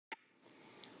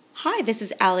Hi, this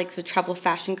is Alex with Travel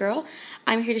Fashion Girl.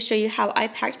 I'm here to show you how I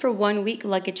packed for 1 week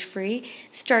luggage free,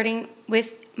 starting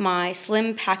with my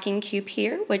slim packing cube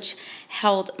here, which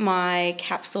held my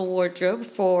capsule wardrobe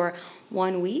for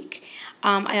 1 week.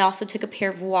 I also took a pair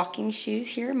of walking shoes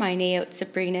here, my Naote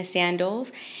Sabrina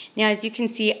sandals. Now, as you can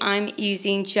see, I'm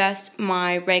using just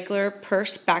my regular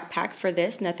purse backpack for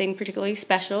this, nothing particularly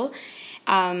special.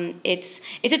 It's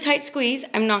a tight squeeze,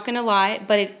 I'm not going to lie,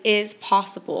 but it is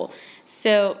possible.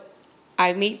 So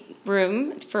I made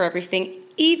room for everything,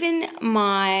 even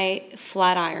my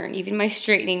flat iron, even my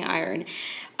straightening iron.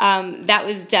 That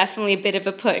was definitely a bit of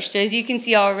a push. So as you can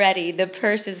see already, the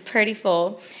purse is pretty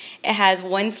full. It has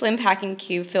one slim packing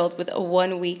cube filled with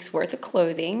 1 week's worth of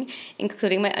clothing,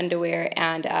 including my underwear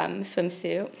and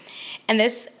swimsuit. And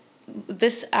this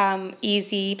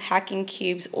easy packing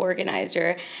cubes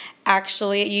organizer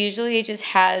usually it just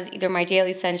has either my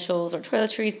daily essentials or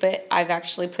toiletries, but I've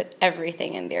actually put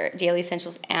everything in there, daily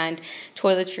essentials and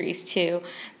toiletries, to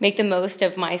make the most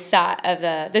of my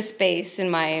the space in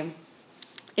my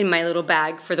little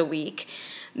bag for the week.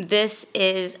 This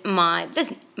is my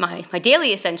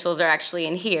daily essentials are actually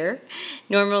in here.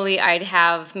 Normally I'd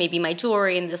have maybe my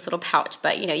jewelry in this little pouch,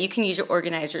 but you can use your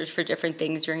organizers for different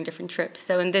things during different trips.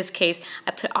 So in this case,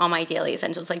 I put all my daily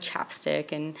essentials like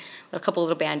chapstick and a couple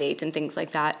little band-aids and things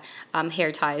like that,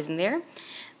 hair ties in there.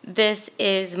 This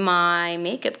is my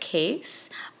makeup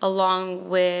case, along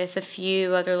with a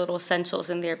few other little essentials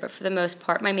in there, but for the most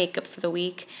part, my makeup for the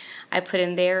week I put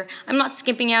in there. I'm not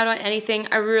skimping out on anything.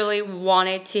 I really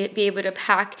wanted to be able to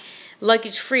pack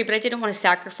luggage free, but I didn't want to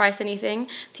sacrifice anything.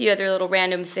 A few other little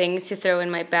random things to throw in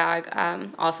my bag.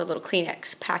 Also a little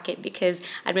Kleenex packet because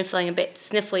I'd been feeling a bit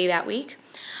sniffly that week.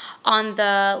 On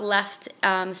the left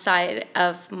side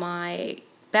of my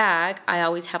bag, I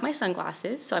always have my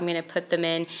sunglasses, so I'm going to put them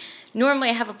in. Normally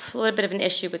I have a little bit of an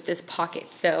issue with this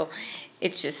pocket, so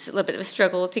it's just a little bit of a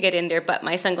struggle to get in there, but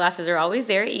my sunglasses are always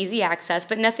there, easy access,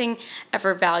 but nothing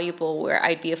ever valuable where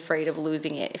I'd be afraid of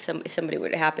losing it if somebody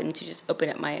would happen to just open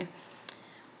up my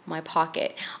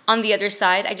pocket. On the other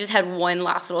side, I just had one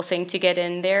last little thing to get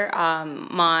in there,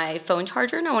 my phone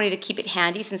charger, and I wanted to keep it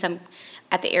handy since I'm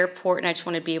at the airport and I just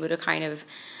wanted to be able to kind of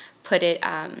put it,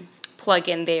 plug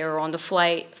in there or on the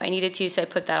flight if I needed to, so I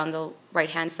put that on the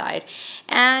right-hand side.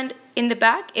 And in the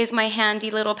back is my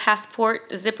handy little passport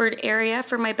zippered area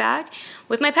for my bag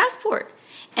with my passport.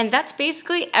 And that's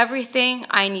basically everything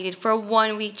I needed for a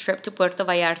 1 week trip to Puerto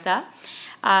Vallarta.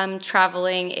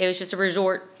 Traveling, it was just a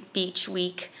resort beach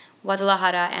week,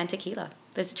 Guadalajara and tequila.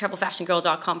 Visit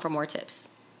travelfashionGirl.com for more tips.